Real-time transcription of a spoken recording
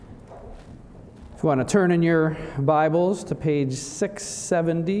If you want to turn in your Bibles to page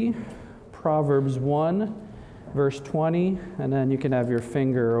 670, Proverbs 1, verse 20, and then you can have your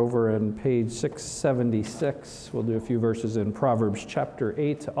finger over in page 676. We'll do a few verses in Proverbs chapter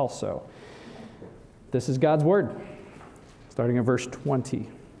 8 also. This is God's Word, starting at verse 20.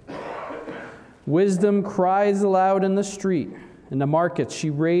 Wisdom cries aloud in the street. In the market she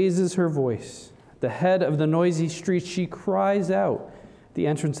raises her voice. At the head of the noisy street she cries out. At the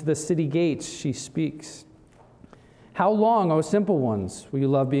entrance of the city gates she speaks. How long, O simple ones, will you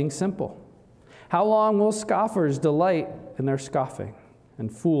love being simple? How long will scoffers delight in their scoffing, and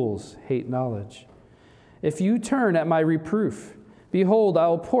fools hate knowledge? If you turn at my reproof, behold, I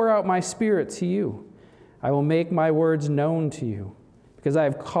will pour out my spirit to you. I will make my words known to you, because I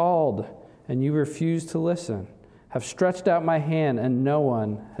have called, and you refuse to listen, have stretched out my hand, and no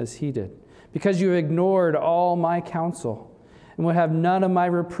one has heeded, because you have ignored all my counsel, and would have none of my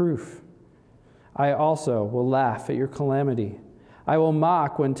reproof. I also will laugh at your calamity. I will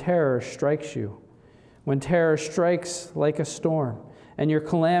mock when terror strikes you. When terror strikes like a storm, and your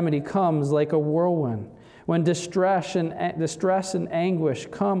calamity comes like a whirlwind, when distress and anguish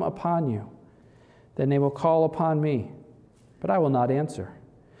come upon you, then they will call upon me, but I will not answer.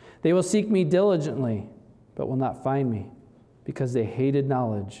 They will seek me diligently, but will not find me, because they hated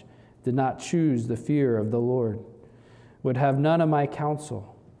knowledge, did not choose the fear of the Lord, would have none of my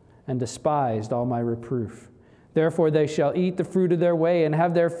counsel, and despised all my reproof. Therefore they shall eat the fruit of their way, and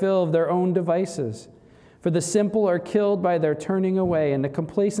have their fill of their own devices. For the simple are killed by their turning away, and the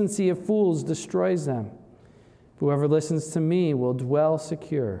complacency of fools destroys them. Whoever listens to me will dwell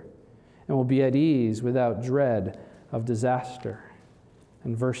secure, and will be at ease without dread of disaster.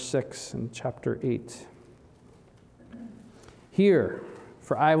 And verse 6 in chapter 8. Hear,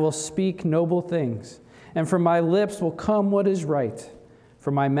 for I will speak noble things, and from my lips will come what is right,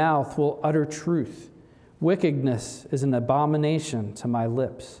 for my mouth will utter truth. Wickedness is an abomination to my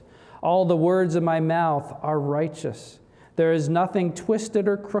lips. All the words of my mouth are righteous. There is nothing twisted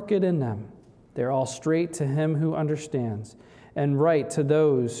or crooked in them. They are all straight to him who understands, and right to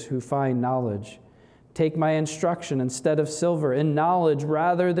those who find knowledge. Take my instruction instead of silver, and knowledge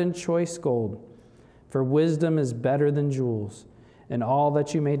rather than choice gold. For wisdom is better than jewels, and all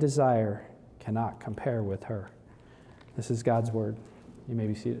that you may desire cannot compare with her. This is God's word. You may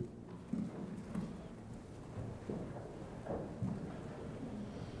be seated.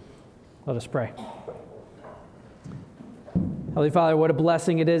 Let us pray. Holy Father, what a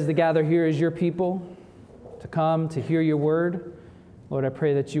blessing it is to gather here as your people, to come to hear your word. Lord, I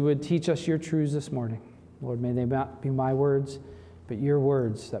pray that you would teach us your truths this morning. Lord, may they not be my words, but your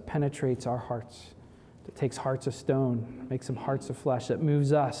words that penetrates our hearts, that takes hearts of stone, makes them hearts of flesh, that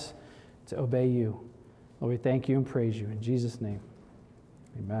moves us to obey you. Lord, we thank you and praise you. In Jesus' name,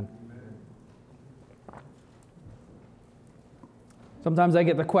 amen. Sometimes I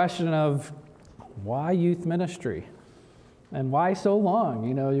get the question of, why youth ministry? And why so long?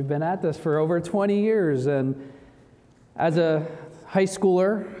 You know, you've been at this for over 20 years. And as a high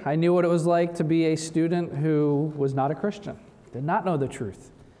schooler, I knew what it was like to be a student who was not a Christian, did not know the truth.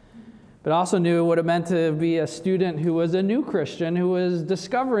 But also knew what it meant to be a student who was a new Christian, who was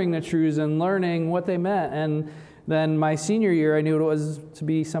discovering the truths and learning what they meant. And then my senior year, I knew what it was to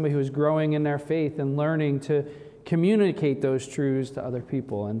be somebody who was growing in their faith and learning to communicate those truths to other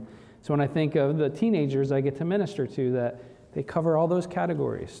people. And so when I think of the teenagers I get to minister to, that they cover all those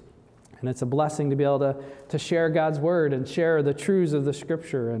categories. And it's a blessing to be able to share God's word and share the truths of the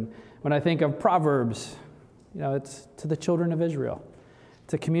scripture. And when I think of Proverbs, you know, it's to the children of Israel,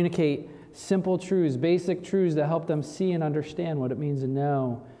 to communicate simple truths, basic truths that help them see and understand what it means to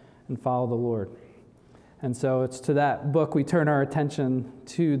know and follow the Lord. And so it's to that book we turn our attention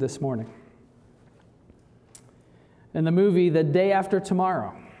to this morning. In the movie The Day After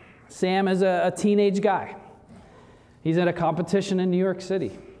Tomorrow, Sam is a teenage guy. He's at a competition in New York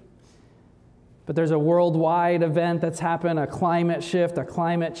City. But there's a worldwide event that's happened, a climate shift, a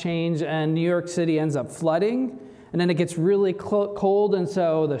climate change, and New York City ends up flooding. And then it gets really cold, and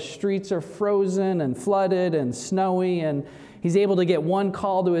so the streets are frozen and flooded and snowy. And he's able to get one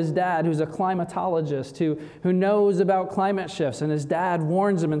call to his dad, who's a climatologist, who knows about climate shifts. And his dad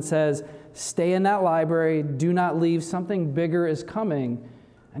warns him and says, stay in that library, do not leave, something bigger is coming,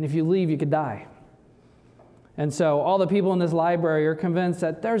 and if you leave, you could die. And so all the people in this library are convinced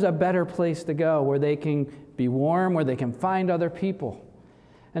that there's a better place to go where they can be warm, where they can find other people.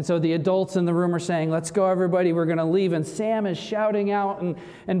 And so the adults in the room are saying, let's go everybody, we're going to leave. And Sam is shouting out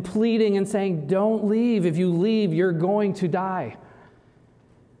and pleading and saying, don't leave. If you leave, you're going to die.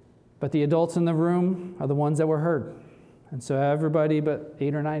 But the adults in the room are the ones that were heard. And so everybody but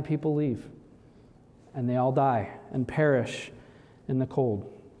 8 or 9 people leave. and they all die and perish in the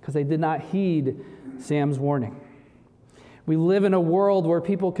cold because they did not heed Sam's warning. We live in a world where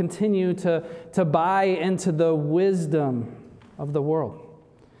people continue to buy into the wisdom of the world.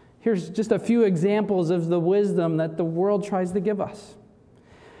 Here's just a few examples of the wisdom that the world tries to give us.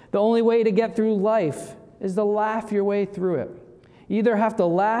 The only way to get through life is to laugh your way through it. You either have to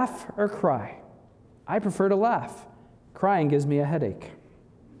laugh or cry. I prefer to laugh. Crying gives me a headache.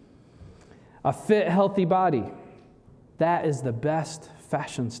 A fit, healthy body. That is the best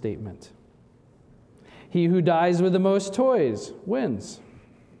fashion statement. He who dies with the most toys wins.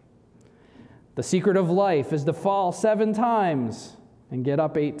 The secret of life is to fall 7 times and get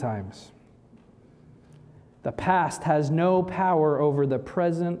up 8 times. The past has no power over the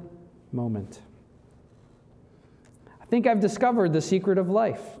present moment. I think I've discovered the secret of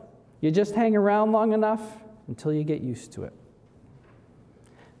life. You just hang around long enough until you get used to it.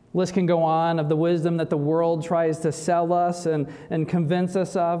 List can go on of the wisdom that the world tries to sell us and convince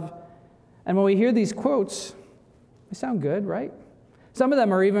us of. And when we hear these quotes, they sound good, right? Some of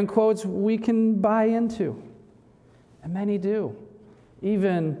them are even quotes we can buy into. And many do,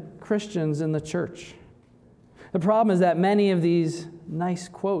 even Christians in the church. The problem is that many of these nice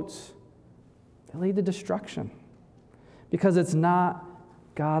quotes, they lead to destruction because it's not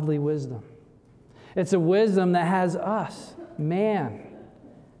godly wisdom. It's a wisdom that has us, man,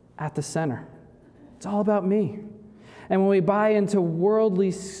 at the center. It's all about me. And when we buy into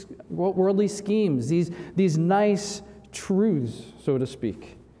worldly schemes, these nice truths, so to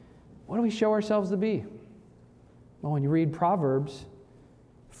speak, what do we show ourselves to be? Well, when you read Proverbs,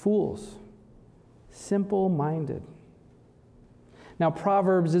 fools, simple-minded. Now,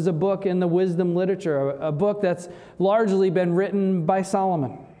 Proverbs is a book in the wisdom literature, a book that's largely been written by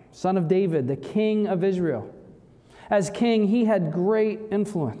Solomon, son of David, the king of Israel. As king, he had great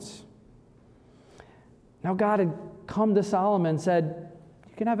influence. Now, God had come to Solomon and said,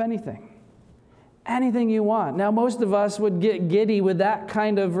 you can have anything you want. Now, most of us would get giddy with that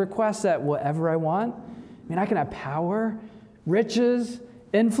kind of request, that whatever I want. I mean, I can have power, riches,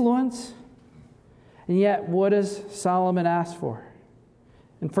 influence. And yet, what does Solomon ask for?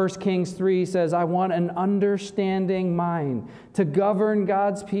 In 1 Kings 3, he says, I want an understanding mind to govern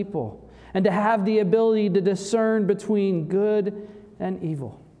God's people and to have the ability to discern between good and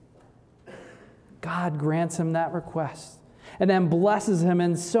evil. God grants him that request and then blesses him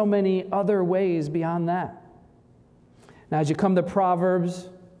in so many other ways beyond that. Now, as you come to Proverbs,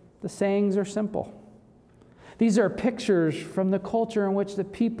 the sayings are simple. These are pictures from the culture in which the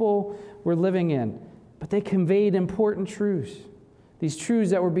people were living in, but they conveyed important truths. These truths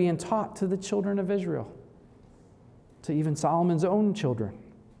that were being taught to the children of Israel, to even Solomon's own children.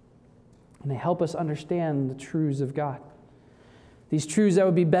 And they help us understand the truths of God. These truths that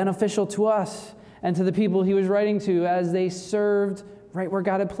would be beneficial to us and to the people he was writing to as they served right where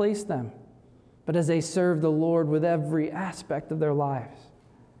God had placed them, but as they served the Lord with every aspect of their lives.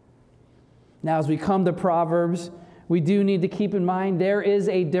 Now, as we come to Proverbs, we do need to keep in mind there is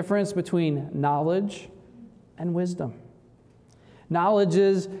a difference between knowledge and wisdom. Knowledge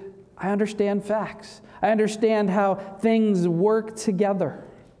is, I understand facts. I understand how things work together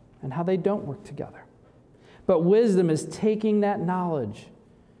and how they don't work together. But wisdom is taking that knowledge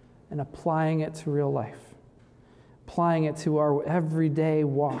and applying it to real life, applying it to our everyday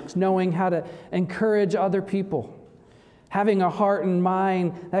walks, knowing how to encourage other people, having a heart and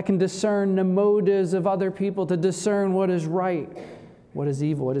mind that can discern the motives of other people, to discern what is right, what is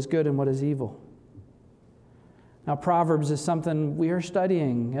evil, what is good, and what is evil. Now, Proverbs is something we are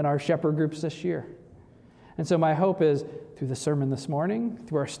studying in our shepherd groups this year. And so my hope is, through the sermon this morning,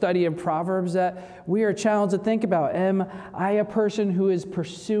 through our study of Proverbs, that we are challenged to think about, am I a person who is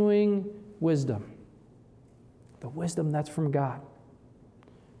pursuing wisdom? The wisdom that's from God.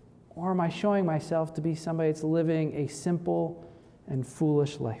 Or am I showing myself to be somebody that's living a simple and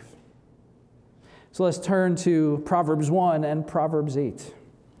foolish life? So let's turn to Proverbs 1 and Proverbs 8.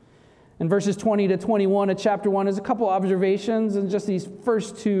 In verses 20 to 21 of chapter 1 is a couple observations in just these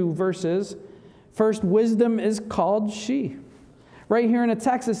first 2 verses. First, wisdom is called she. Right here in the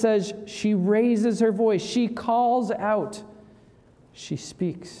text it says she raises her voice. She calls out. She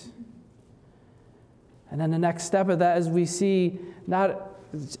speaks. And then the next step of that is we see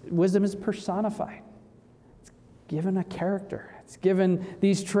wisdom is personified. It's given a character. It's given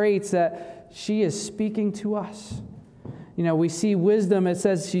these traits that she is speaking to us. You know, we see wisdom, it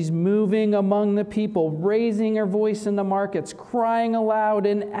says she's moving among the people, raising her voice in the markets, crying aloud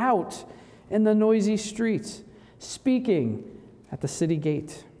and out in the noisy streets, speaking at the city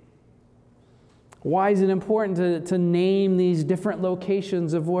gate. Why is it important to name these different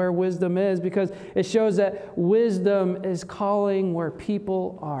locations of where wisdom is? Because it shows that wisdom is calling where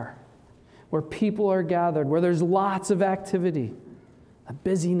people are gathered, where there's lots of activity, a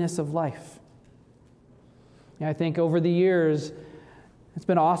busyness of life. And I think over the years, it's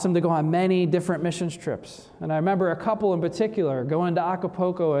been awesome to go on many different missions trips. And I remember a couple in particular going to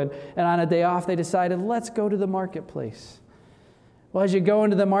Acapulco, and on a day off, they decided, let's go to the marketplace. Well, as you go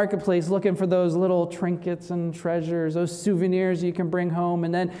into the marketplace looking for those little trinkets and treasures, those souvenirs you can bring home,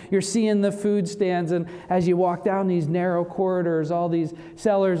 and then you're seeing the food stands, and as you walk down these narrow corridors, all these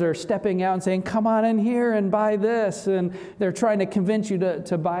sellers are stepping out and saying, come on in here and buy this, and they're trying to convince you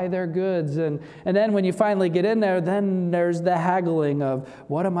to buy their goods. And then when you finally get in there, then there's the haggling of,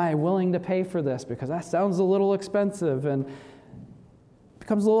 what am I willing to pay for this? Because that sounds a little expensive, and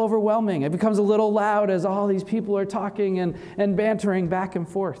becomes a little overwhelming. It becomes a little loud as all these people are talking and bantering back and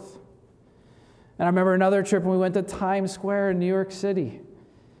forth. And I remember another trip when we went to Times Square in New York City.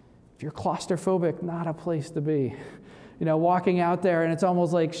 If you're claustrophobic, not a place to be. Walking out there, and it's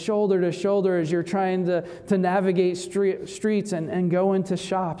almost like shoulder to shoulder as you're trying to navigate streets and go into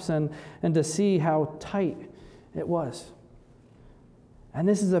shops and to see how tight it was. And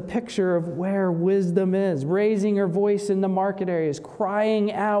this is a picture of where wisdom is, raising her voice in the market areas,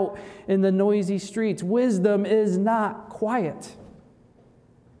 crying out in the noisy streets. Wisdom is not quiet.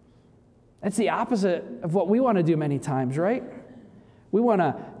 That's the opposite of what we want to do many times, right? We want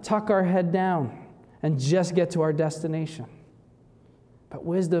to tuck our head down and just get to our destination. But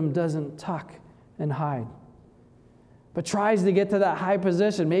wisdom doesn't tuck and hide, but tries to get to that high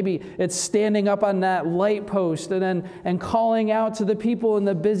position. Maybe it's standing up on that light post and calling out to the people in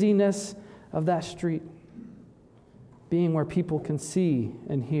the busyness of that street, being where people can see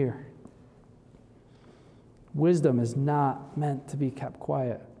and hear. Wisdom is not meant to be kept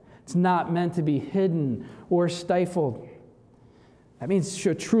quiet. It's not meant to be hidden or stifled. That means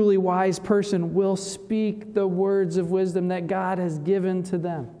a truly wise person will speak the words of wisdom that God has given to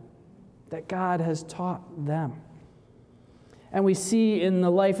them, that God has taught them. And we see in the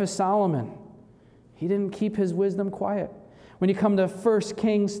life of Solomon, he didn't keep his wisdom quiet. When you come to 1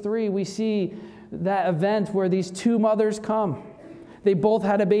 Kings 3, we see that event where these two mothers come. They both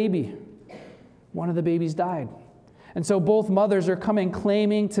had a baby. One of the babies died. And so both mothers are coming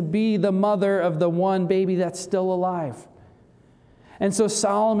claiming to be the mother of the one baby that's still alive. And so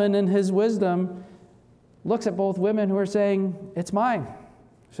Solomon, in his wisdom, looks at both women who are saying, it's mine.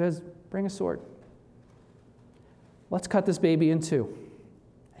 He says, bring a sword. Let's cut this baby in two,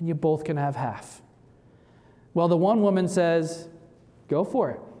 and you both can have half. Well, the one woman says, go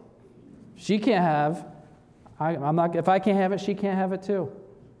for it. She can't have, if I can't have it, she can't have it too.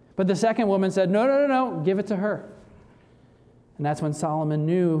 But the second woman said, no, give it to her. And that's when Solomon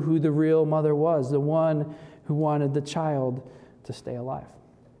knew who the real mother was, the one who wanted the child to stay alive.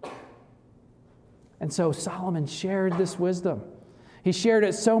 And so Solomon shared this wisdom. He shared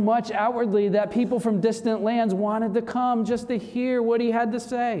it so much outwardly that people from distant lands wanted to come just to hear what he had to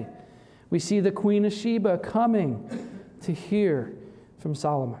say. We see the Queen of Sheba coming to hear from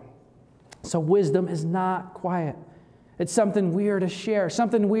Solomon. So wisdom is not quiet. It's something we are to share,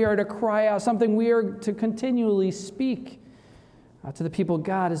 something we are to cry out, something we are to continually speak to the people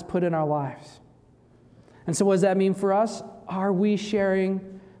God has put in our lives. And so what does that mean for us? Are we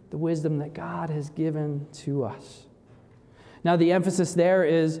sharing the wisdom that God has given to us? Now, the emphasis there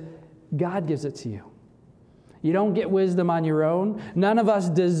is God gives it to you. You don't get wisdom on your own. None of us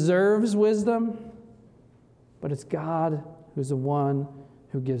deserves wisdom, but it's God who's the one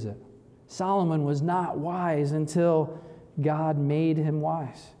who gives it. Solomon was not wise until God made him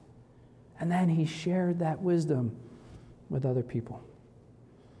wise. And then he shared that wisdom with other people.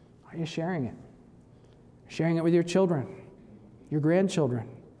 Are you sharing it? Sharing it with your children, your grandchildren,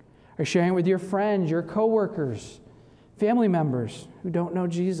 or sharing it with your friends, your coworkers, family members who don't know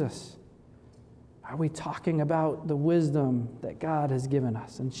Jesus? Are we talking about the wisdom that God has given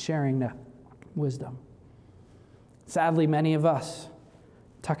us and sharing that wisdom? Sadly, many of us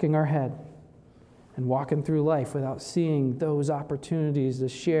tucking our head and walking through life without seeing those opportunities to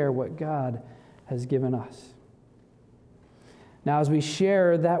share what God has given us. Now, as we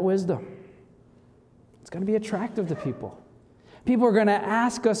share that wisdom, it's going to be attractive to people. People are going to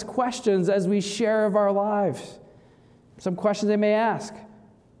ask us questions as we share of our lives. Some questions they may ask: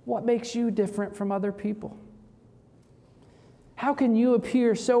 what makes you different from other people? How can you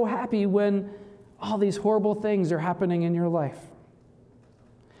appear so happy when all these horrible things are happening in your life?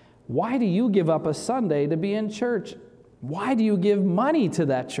 Why do you give up a Sunday to be in church? Why do you give money to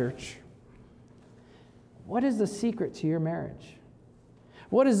that church? What is the secret to your marriage?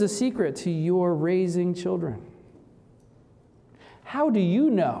 What is the secret to your raising children? How do you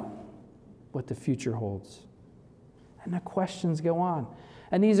know what the future holds? And the questions go on.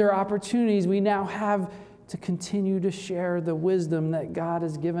 And these are opportunities we now have to continue to share the wisdom that God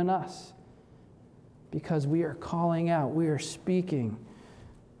has given us. Because we are calling out, we are speaking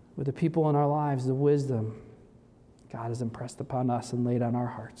with the people in our lives the wisdom God has impressed upon us and laid on our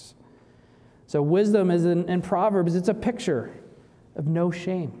hearts. So wisdom is in Proverbs, it's a picture of no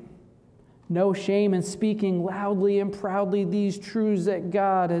shame. No shame in speaking loudly and proudly these truths that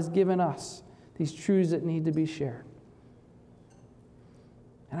God has given us, these truths that need to be shared.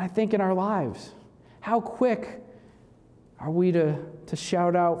 And I think in our lives, how quick are we to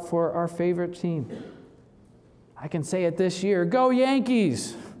shout out for our favorite team? I can say it this year, go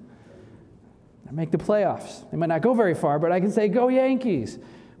Yankees! They make the playoffs. They might not go very far, but I can say, go Yankees!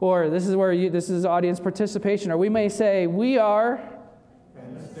 Or this is audience participation. Or we may say, we are...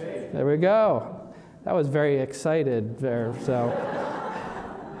 There we go. That was very excited there. So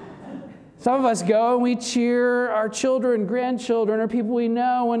some of us go and we cheer our children, grandchildren, or people we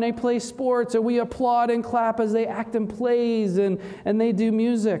know when they play sports, or we applaud and clap as they act in plays and they do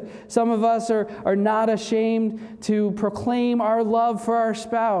music. Some of us are not ashamed to proclaim our love for our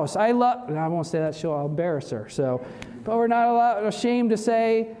spouse. I won't say that, I'll embarrass her. But we're not ashamed to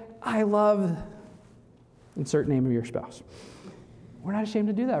say, I love, insert name of your spouse. We're not ashamed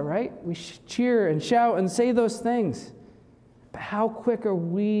to do that, right? We cheer and shout and say those things. But how quick are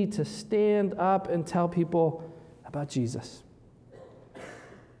we to stand up and tell people about Jesus?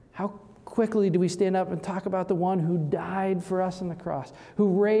 How quickly do we stand up and talk about the one who died for us on the cross,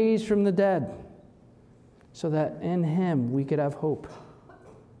 who raised from the dead, so that in him we could have hope.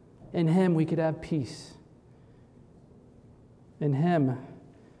 In him we could have peace. In him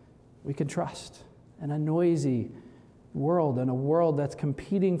we could trust. In a noisy world, and a world that's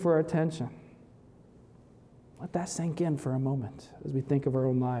competing for our attention. Let that sink in for a moment as we think of our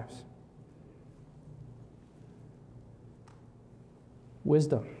own lives.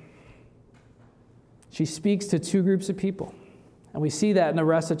 Wisdom. She speaks to two groups of people. And we see that in the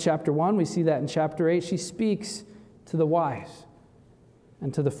rest of chapter 1. We see that in chapter 8. She speaks to the wise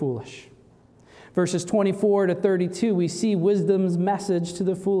and to the foolish. Verses 24 to 32, we see wisdom's message to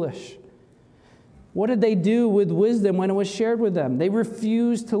the foolish. What did they do with wisdom when it was shared with them? They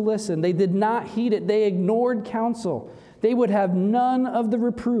refused to listen. They did not heed it. They ignored counsel. They would have none of the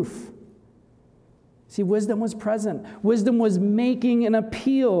reproof. See, wisdom was present. Wisdom was making an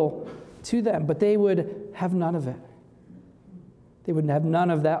appeal to them, but they would have none of it. They would have none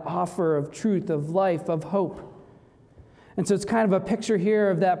of that offer of truth, of life, of hope. And so it's kind of a picture here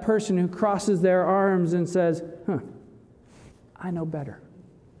of that person who crosses their arms and says, I know better.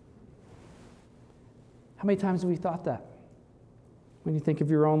 How many times have we thought that when you think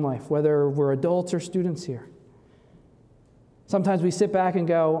of your own life, whether we're adults or students here? Sometimes we sit back and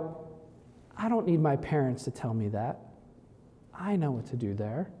go, I don't need my parents to tell me that. I know what to do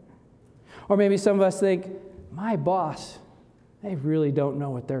there. Or maybe some of us think, my boss, they really don't know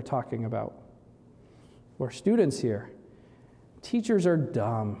what they're talking about. Or students here, teachers are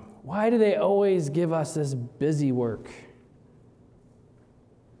dumb. Why do they always give us this busy work?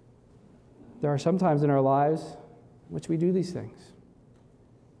 There are some times in our lives in which we do these things.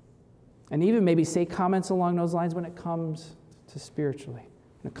 And even maybe say comments along those lines when it comes to spiritually,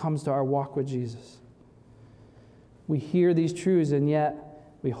 when it comes to our walk with Jesus. We hear these truths and yet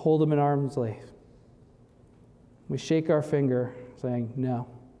we hold them in arm's length. We shake our finger saying, no,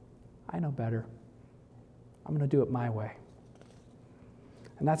 I know better. I'm going to do it my way.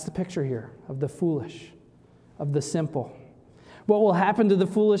 And that's the picture here of the foolish, of the simple. What will happen to the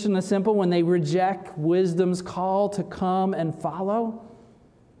foolish and the simple when they reject wisdom's call to come and follow?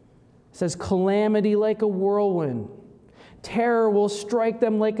 It says, calamity like a whirlwind. Terror will strike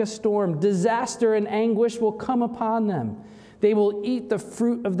them like a storm. Disaster and anguish will come upon them. They will eat the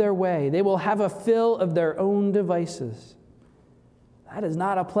fruit of their way. They will have a fill of their own devices. That is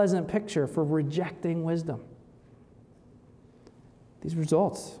not a pleasant picture for rejecting wisdom. These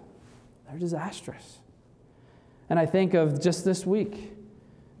results, they're disastrous. And I think of just this week,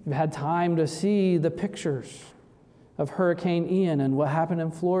 you've had time to see the pictures of Hurricane Ian and what happened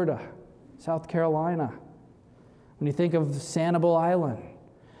in Florida, South Carolina. When you think of Sanibel Island,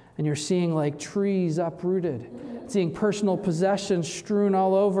 and you're seeing like trees uprooted, seeing personal possessions strewn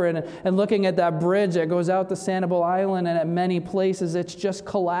all over, and looking at that bridge that goes out to Sanibel Island, and at many places it's just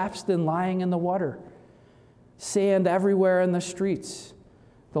collapsed and lying in the water. Sand everywhere in the streets.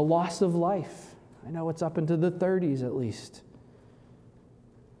 The loss of life. I know it's up into the 30s at least.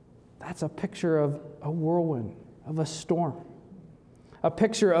 That's a picture of a whirlwind, of a storm. a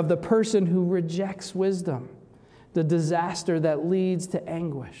picture of the person who rejects wisdom, the disaster that leads to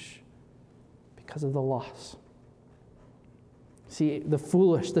anguish because of the loss. See, the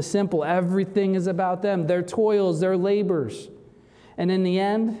foolish, the simple, everything is about them, their toils, their labors. And in the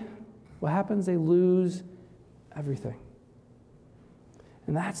end, what happens? They lose everything.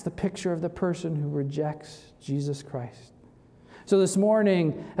 And that's the picture of the person who rejects Jesus Christ. So this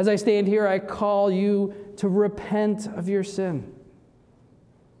morning, as I stand here, I call you to repent of your sin.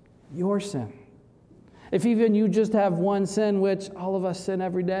 Your sin. If even you just have one sin, which all of us sin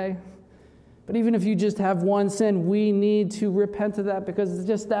every day, but even if you just have one sin, we need to repent of that, because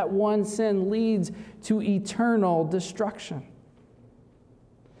just that one sin leads to eternal destruction.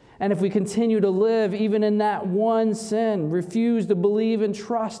 And if we continue to live even in that one sin, refuse to believe and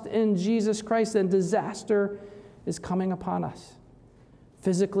trust in Jesus Christ, then disaster is coming upon us.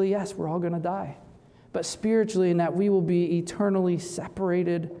 Physically, yes, we're all going to die. But spiritually, in that we will be eternally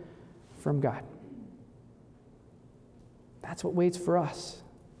separated from God. That's what waits for us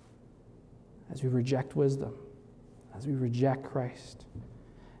as we reject wisdom, as we reject Christ.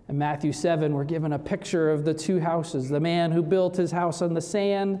 In Matthew 7, we're given a picture of the two houses, the man who built his house on the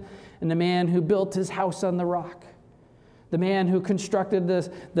sand and the man who built his house on the rock. The man who constructed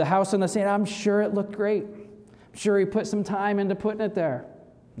the house on the sand, I'm sure it looked great. I'm sure he put some time into putting it there.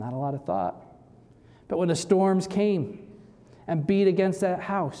 Not a lot of thought. But when the storms came and beat against that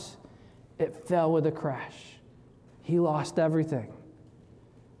house, it fell with a crash. He lost everything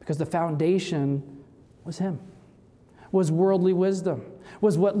because the foundation was him, was worldly wisdom,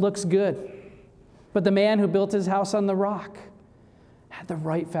 was what looks good. But the man who built his house on the rock had the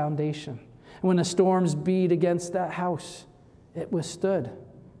right foundation. And when the storms beat against that house, it withstood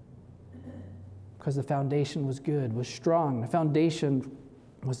because the foundation was good, was strong. The foundation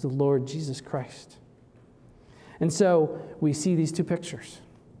was the Lord Jesus Christ. And so we see these two pictures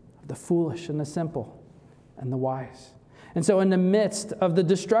of the foolish and the simple and the wise. And so in the midst of the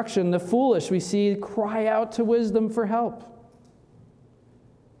destruction, the foolish, we see cry out to wisdom for help.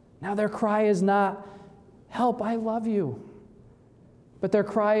 Now their cry is not, help, I love you. But their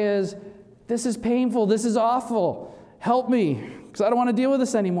cry is, this is painful, this is awful, help me, because I don't want to deal with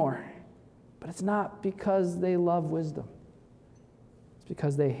this anymore. But it's not because they love wisdom. It's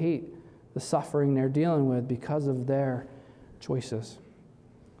because they hate the suffering they're dealing with because of their choices.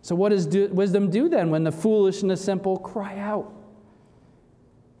 So what does wisdom do then when the foolish and the simple cry out?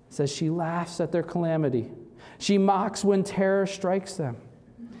 It says she laughs at their calamity. She mocks when terror strikes them.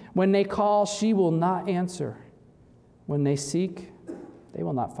 When they call, she will not answer. When they seek, they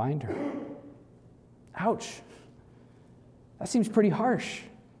will not find her. Ouch. That seems pretty harsh.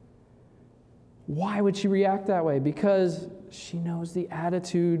 Why would she react that way? Because she knows the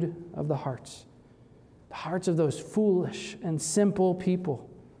attitude of the hearts of those foolish and simple people.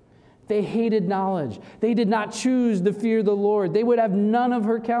 They hated knowledge. They did not choose to fear the Lord. They would have none of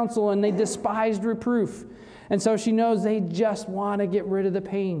her counsel, and they despised reproof. And so she knows they just want to get rid of the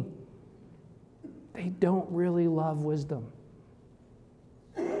pain. They don't really love wisdom.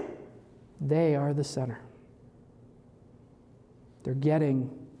 They are the center. They're getting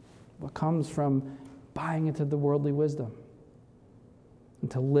what comes from buying into the worldly wisdom,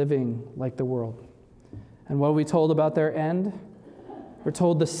 into living like the world. And what are we told about their end? We're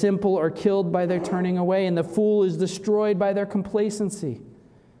told the simple are killed by their turning away, and the fool is destroyed by their complacency.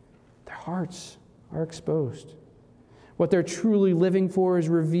 Their hearts are exposed. What they're truly living for is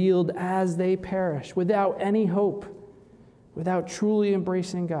revealed as they perish, without any hope, without truly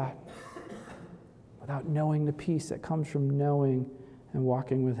embracing God, without knowing the peace that comes from knowing and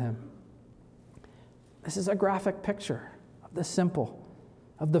walking with Him. This is a graphic picture of the simple,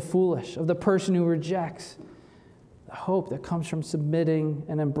 of the foolish, of the person who rejects the hope that comes from submitting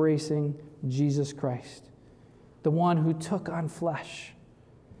and embracing Jesus Christ, the one who took on flesh,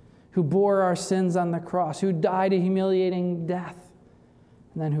 who bore our sins on the cross, who died a humiliating death,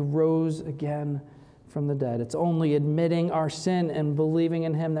 and then who rose again from the dead. It's only admitting our sin and believing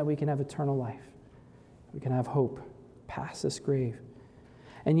in Him that we can have eternal life. We can have hope past this grave.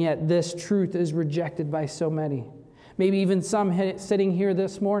 And yet this truth is rejected by so many. Maybe even some sitting here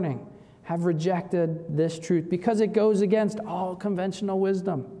this morning have rejected this truth because it goes against all conventional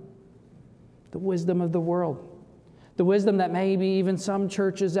wisdom, the wisdom of the world, the wisdom that maybe even some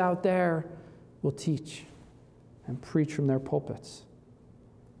churches out there will teach and preach from their pulpits.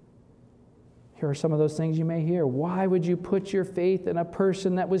 Here are some of those things you may hear. Why would you put your faith in a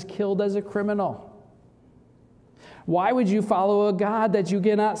person that was killed as a criminal? Why would you follow a God that you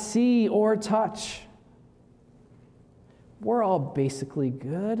cannot see or touch? We're all basically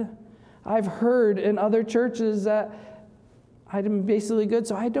good. I've heard in other churches that I'm basically good,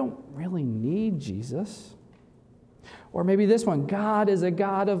 so I don't really need Jesus. Or maybe this one, God is a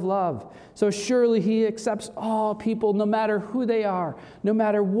God of love. So surely he accepts all people, no matter who they are, no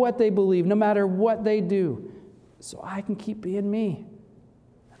matter what they believe, no matter what they do. So I can keep being me,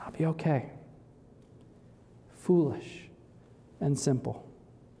 and I'll be okay. Foolish and simple.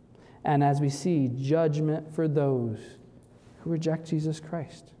 And as we see, judgment for those who reject Jesus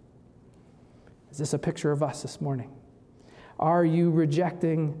Christ. Is this a picture of us this morning? Are you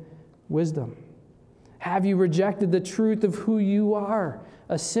rejecting wisdom? Have you rejected the truth of who you are,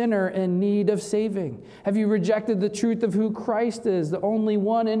 a sinner in need of saving? Have you rejected the truth of who Christ is, the only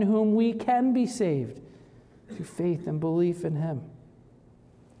one in whom we can be saved through faith and belief in him?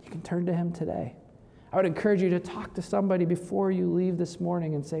 You can turn to him today. I would encourage you to talk to somebody before you leave this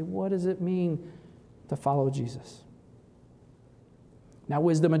morning and say, what does it mean to follow Jesus? Now,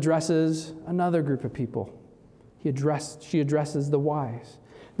 wisdom addresses another group of people. She addresses the wise,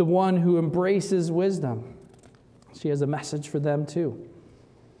 the one who embraces wisdom. She has a message for them too.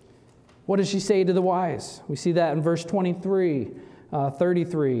 What does she say to the wise? We see that in verse 23,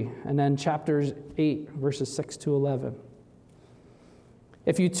 33, and then chapters 8, verses 6 to 11.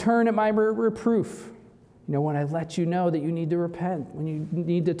 If you turn at my reproof, when I let you know that you need to repent, when you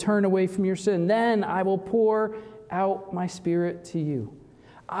need to turn away from your sin, then I will pour out my Spirit to you.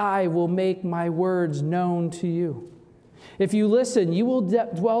 I will make my words known to you. If you listen, you will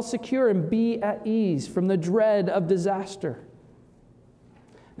dwell secure and be at ease from the dread of disaster.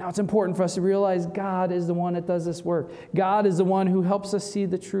 Now, it's important for us to realize God is the one that does this work. God is the one who helps us see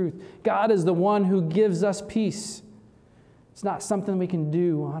the truth. God is the one who gives us peace. It's not something we can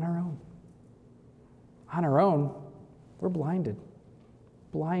do on our own. On our own, we're blinded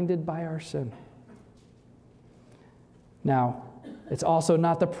by our sin. Now, it's also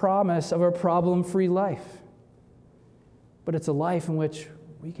not the promise of a problem-free life, but it's a life in which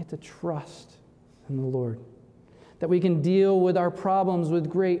we get to trust in the Lord, that we can deal with our problems with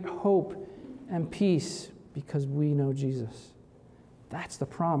great hope and peace because we know Jesus. That's the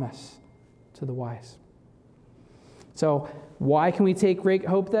promise to the wise. So why can we take great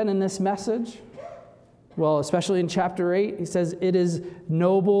hope then in this message? Well, especially in chapter 8, he says, it is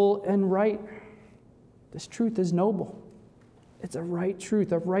noble and right. This truth is noble. It's a right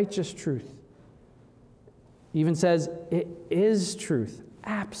truth, a righteous truth. He even says it is truth,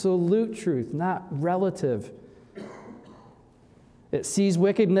 absolute truth, not relative. It sees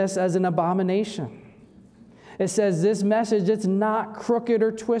wickedness as an abomination. It says this message, it's not crooked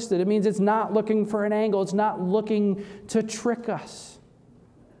or twisted. It means it's not looking for an angle. It's not looking to trick us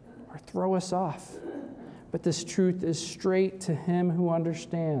or throw us off. But this truth is straight to him who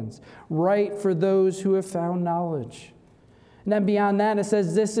understands, right for those who have found knowledge. And then beyond that, it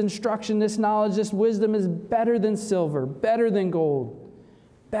says this instruction, this knowledge, this wisdom is better than silver, better than gold,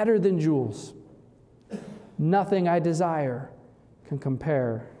 better than jewels. Nothing I desire can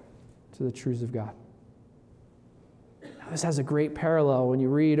compare to the truths of God. Now, this has a great parallel when you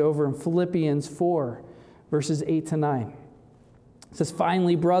read over in Philippians 4, verses 8 to 9. It says,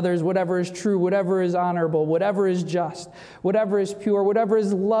 finally, brothers, whatever is true, whatever is honorable, whatever is just, whatever is pure, whatever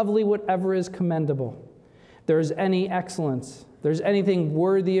is lovely, whatever is commendable, if there is any excellence, if there's anything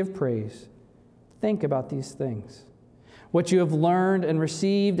worthy of praise, think about these things. What you have learned and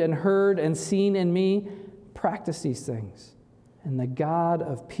received and heard and seen in me, practice these things, and the God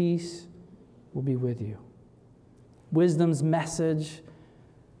of peace will be with you. Wisdom's message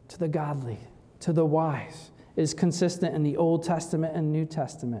to the godly, to the wise, is consistent in the Old Testament and New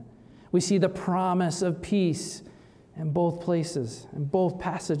Testament. We see the promise of peace in both places, in both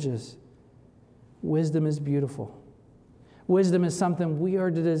passages. Wisdom is beautiful. Wisdom is something we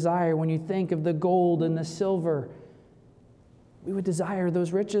are to desire. When you think of the gold and the silver, we would desire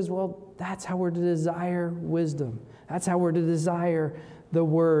those riches. Well, that's how we're to desire wisdom. That's how we're to desire the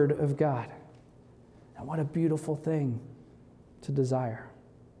Word of God. And what a beautiful thing to desire.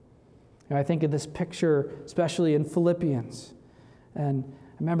 I think of this picture, especially in Philippians. And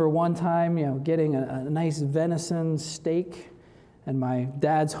I remember one time, getting a nice venison steak and my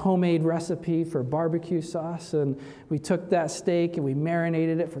dad's homemade recipe for barbecue sauce. And we took that steak and we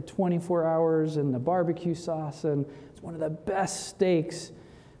marinated it for 24 hours in the barbecue sauce. And it's one of the best steaks,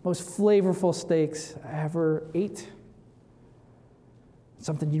 most flavorful steaks I ever ate. It's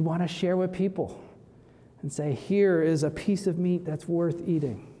something you'd want to share with people and say, here is a piece of meat that's worth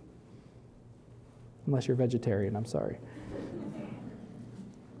eating. Unless you're vegetarian, I'm sorry.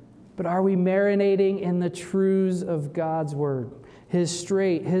 But are we marinating in the truths of God's Word? His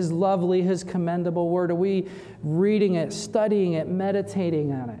straight, His lovely, His commendable Word? Are we reading it, studying it,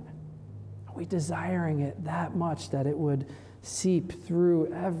 meditating on it? Are we desiring it that much that it would seep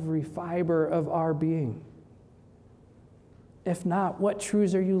through every fiber of our being? If not, what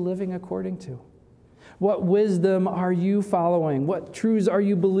truths are you living according to? What wisdom are you following? What truths are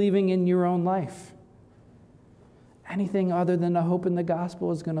you believing in your own life? Anything other than the hope in the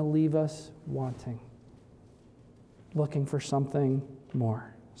gospel is going to leave us wanting, looking for something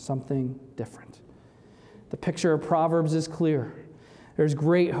more, something different. The picture of Proverbs is clear. There's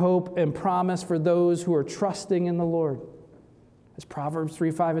great hope and promise for those who are trusting in the Lord. As Proverbs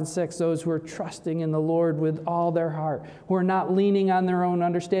 3, 5, and 6, those who are trusting in the Lord with all their heart, who are not leaning on their own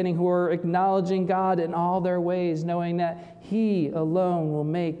understanding, who are acknowledging God in all their ways, knowing that He alone will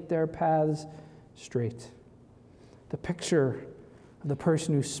make their paths straight. The picture of the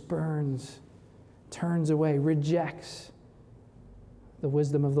person who spurns, turns away, rejects the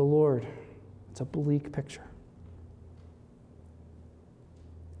wisdom of the Lord. It's a bleak picture.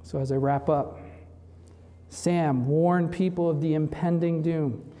 So as I wrap up, Sam warned people of the impending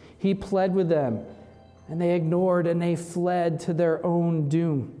doom. He pled with them, and they ignored and they fled to their own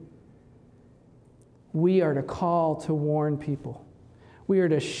doom. We are to call to warn people. We are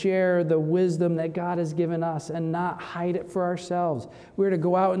to share the wisdom that God has given us and not hide it for ourselves. We are to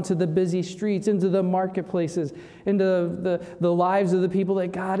go out into the busy streets, into the marketplaces, into the lives of the people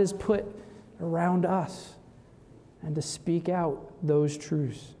that God has put around us, and to speak out those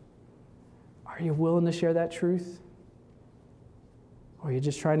truths. Are you willing to share that truth? Or are you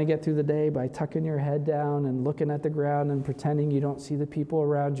just trying to get through the day by tucking your head down and looking at the ground and pretending you don't see the people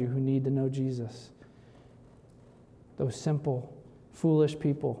around you who need to know Jesus? Those simple, foolish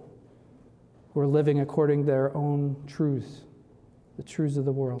people who are living according to their own truths, the truths of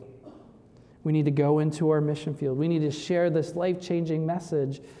the world. We need to go into our mission field. We need to share this life-changing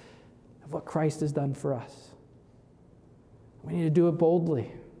message of what Christ has done for us. We need to do it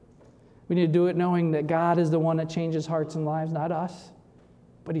boldly. We need to do it knowing that God is the one that changes hearts and lives, not us.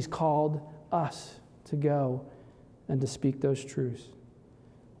 But He's called us to go and to speak those truths.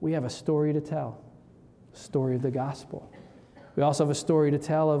 We have a story to tell, a story of the gospel. We also have a story to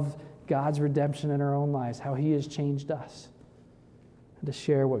tell of God's redemption in our own lives, how He has changed us, and to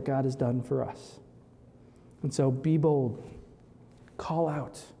share what God has done for us. And so be bold. Call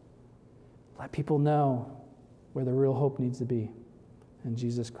out. Let people know where the real hope needs to be in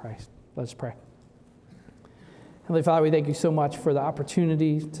Jesus Christ. Let's pray. Heavenly Father, we thank you so much for the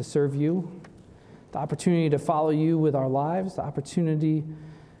opportunity to serve you, the opportunity to follow you with our lives, the opportunity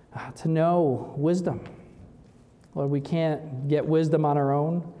to know wisdom. Lord, we can't get wisdom on our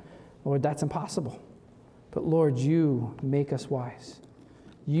own. Lord, that's impossible. But Lord, you make us wise.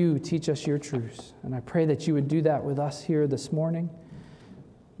 You teach us your truths. And I pray that you would do that with us here this morning.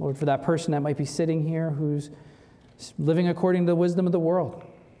 Lord, for that person that might be sitting here who's living according to the wisdom of the world,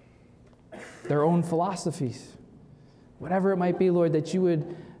 their own philosophies, whatever it might be, Lord, that you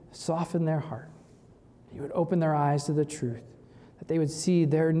would soften their heart. You would open their eyes to the truth, that they would see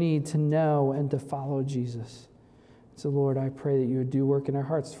their need to know and to follow Jesus. So, Lord, I pray that you would do work in our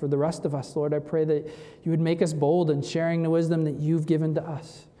hearts. For the rest of us, Lord, I pray that you would make us bold in sharing the wisdom that you've given to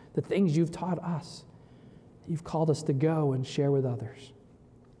us, the things you've taught us, that you've called us to go and share with others.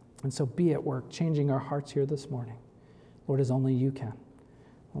 And so be at work, changing our hearts here this morning, Lord, as only you can.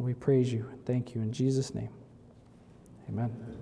 Well, we praise you and thank you in Jesus' name. Amen.